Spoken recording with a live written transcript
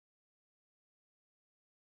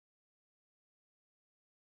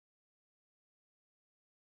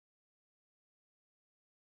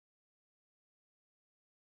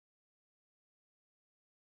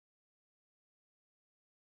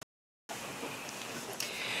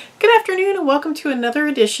afternoon and welcome to another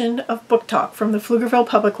edition of Book Talk from the Pflugerville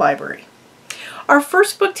Public Library. Our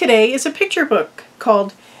first book today is a picture book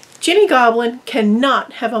called Ginny Goblin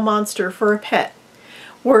Cannot Have a Monster for a Pet.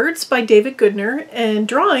 Words by David Goodner and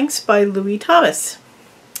drawings by Louis Thomas.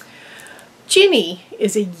 Ginny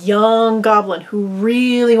is a young goblin who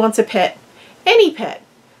really wants a pet. Any pet.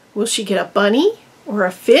 Will she get a bunny or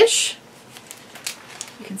a fish?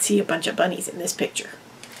 You can see a bunch of bunnies in this picture.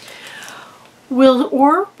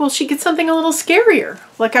 Will she get something a little scarier,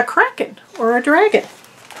 like a kraken or a dragon?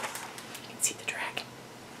 You can see the dragon.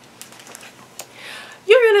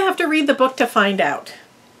 You're going to have to read the book to find out.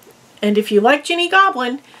 And if you like Ginny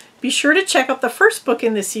Goblin, be sure to check out the first book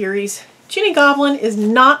in the series. Ginny Goblin is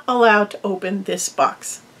not allowed to open this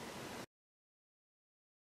box.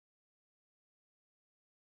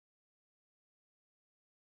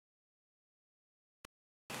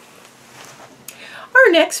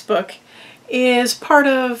 Our next book is part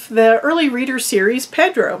of the early reader series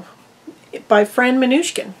Pedro by Fran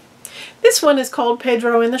Manushkin. This one is called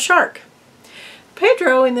Pedro and the Shark.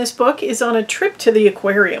 Pedro in this book is on a trip to the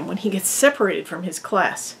aquarium when he gets separated from his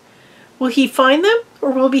class. Will he find them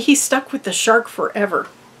or will he be stuck with the shark forever?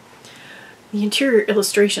 The interior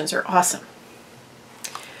illustrations are awesome.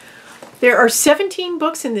 There are 17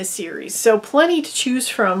 books in this series, so plenty to choose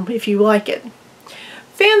from if you like it.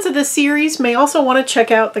 Fans of this series may also want to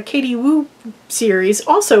check out the Katie Wu series,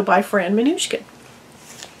 also by Fran Manushkin.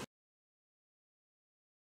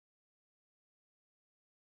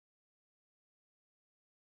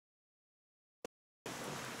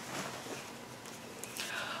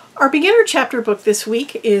 Our beginner chapter book this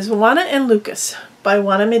week is Juana and Lucas by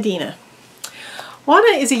Juana Medina.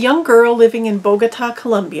 Juana is a young girl living in Bogota,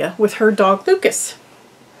 Colombia with her dog Lucas.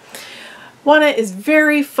 Juana is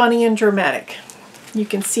very funny and dramatic. You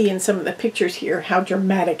can see in some of the pictures here how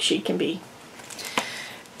dramatic she can be.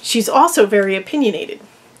 She's also very opinionated.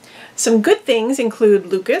 Some good things include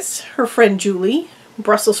Lucas, her friend Julie,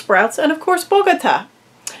 Brussels sprouts, and of course Bogota.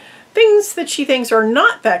 Things that she thinks are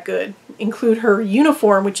not that good include her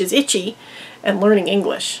uniform, which is itchy, and learning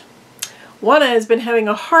English. Juana has been having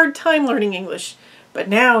a hard time learning English, but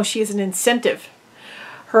now she has an incentive.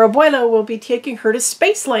 Her abuelo will be taking her to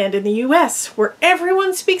Spaceland in the US, where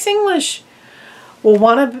everyone speaks English. Will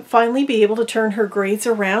Juana finally be able to turn her grades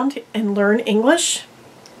around and learn English?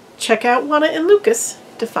 Check out Juana and Lucas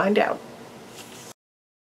to find out.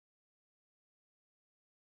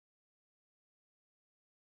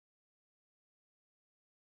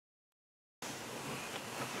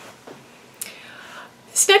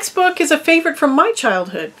 This next book is a favorite from my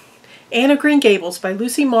childhood, Anne of Green Gables by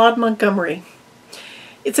Lucy Maud Montgomery.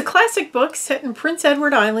 It's a classic book set in Prince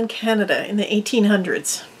Edward Island, Canada in the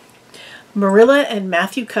 1800s. Marilla and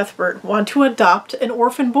Matthew Cuthbert want to adopt an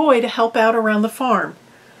orphan boy to help out around the farm.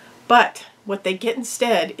 But what they get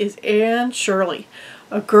instead is Anne Shirley,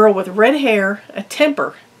 a girl with red hair, a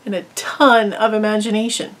temper, and a ton of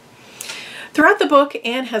imagination. Throughout the book,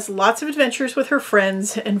 Anne has lots of adventures with her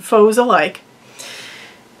friends and foes alike,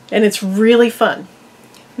 and it's really fun.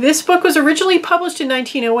 This book was originally published in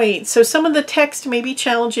 1908, so some of the text may be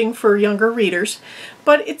challenging for younger readers,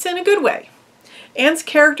 but it's in a good way. Anne's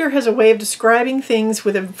character has a way of describing things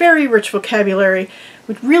with a very rich vocabulary,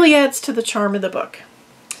 which really adds to the charm of the book.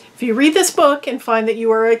 If you read this book and find that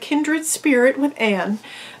you are a kindred spirit with Anne,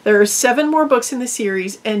 there are 7 more books in the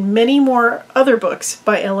series and many more other books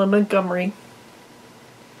by Ellen Montgomery.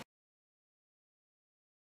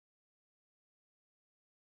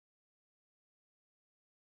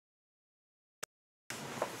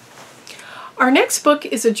 Our next book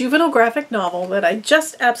is a juvenile graphic novel that I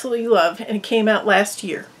just absolutely love, and it came out last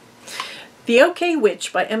year. The OK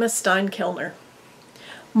Witch by Emma Steinkellner.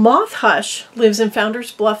 Moth Hush lives in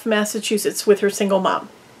Founder's Bluff, Massachusetts with her single mom.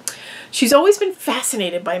 She's always been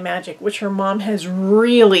fascinated by magic, which her mom has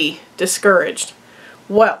really discouraged.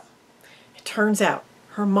 Well, it turns out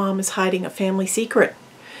her mom is hiding a family secret.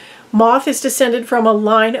 Moth is descended from a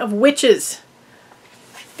line of witches.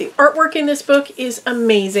 The artwork in this book is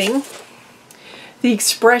amazing. The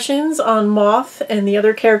expressions on Moth and the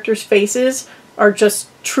other characters' faces are just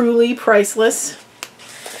truly priceless.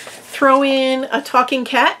 Throw in a talking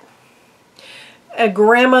cat, a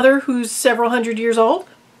grandmother who's several hundred years old,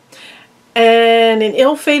 and an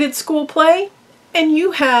ill-fated school play, and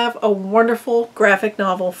you have a wonderful graphic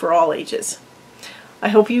novel for all ages. I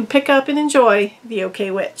hope you pick up and enjoy The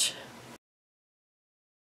OK Witch.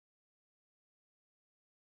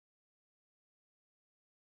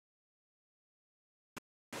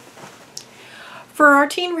 For our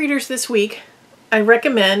teen readers this week, I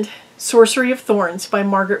recommend Sorcery of Thorns by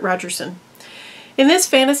Margaret Rogerson. In this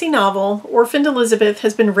fantasy novel, orphaned Elizabeth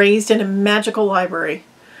has been raised in a magical library.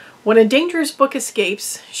 When a dangerous book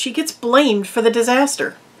escapes, she gets blamed for the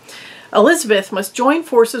disaster. Elizabeth must join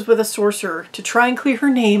forces with a sorcerer to try and clear her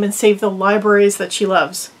name and save the libraries that she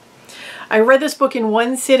loves. I read this book in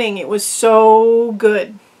one sitting. It was so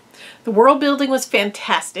good. The world building was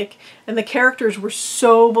fantastic, and the characters were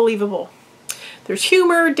so believable. There's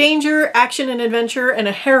humor, danger, action, and adventure, and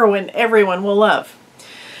a heroine everyone will love.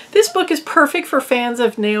 This book is perfect for fans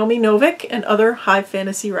of Naomi Novik and other high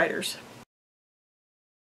fantasy writers.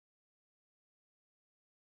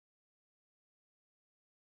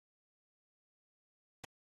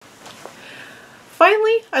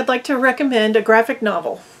 Finally, I'd like to recommend a graphic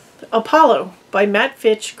novel, Apollo, by Matt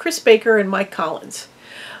Fitch, Chris Baker, and Mike Collins.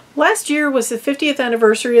 Last year was the 50th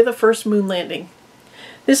anniversary of the first moon landing.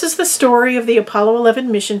 This is the story of the Apollo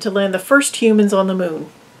 11 mission to land the first humans on the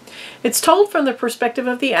moon. It's told from the perspective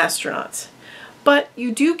of the astronauts, but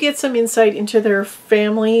you do get some insight into their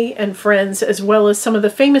family and friends, as well as some of the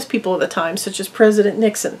famous people of the time, such as President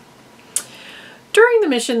Nixon. During the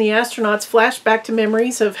mission, the astronauts flash back to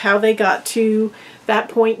memories of how they got to that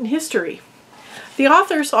point in history. The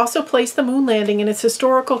authors also place the moon landing in its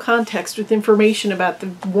historical context with information about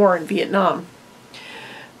the war in Vietnam.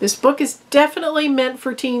 This book is definitely meant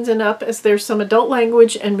for teens and up, as there's some adult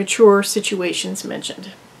language and mature situations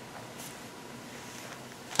mentioned.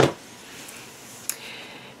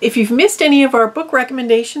 If you've missed any of our book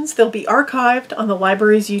recommendations, they'll be archived on the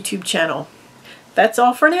library's YouTube channel. That's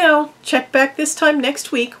all for now. Check back this time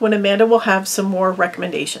next week when Amanda will have some more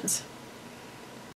recommendations.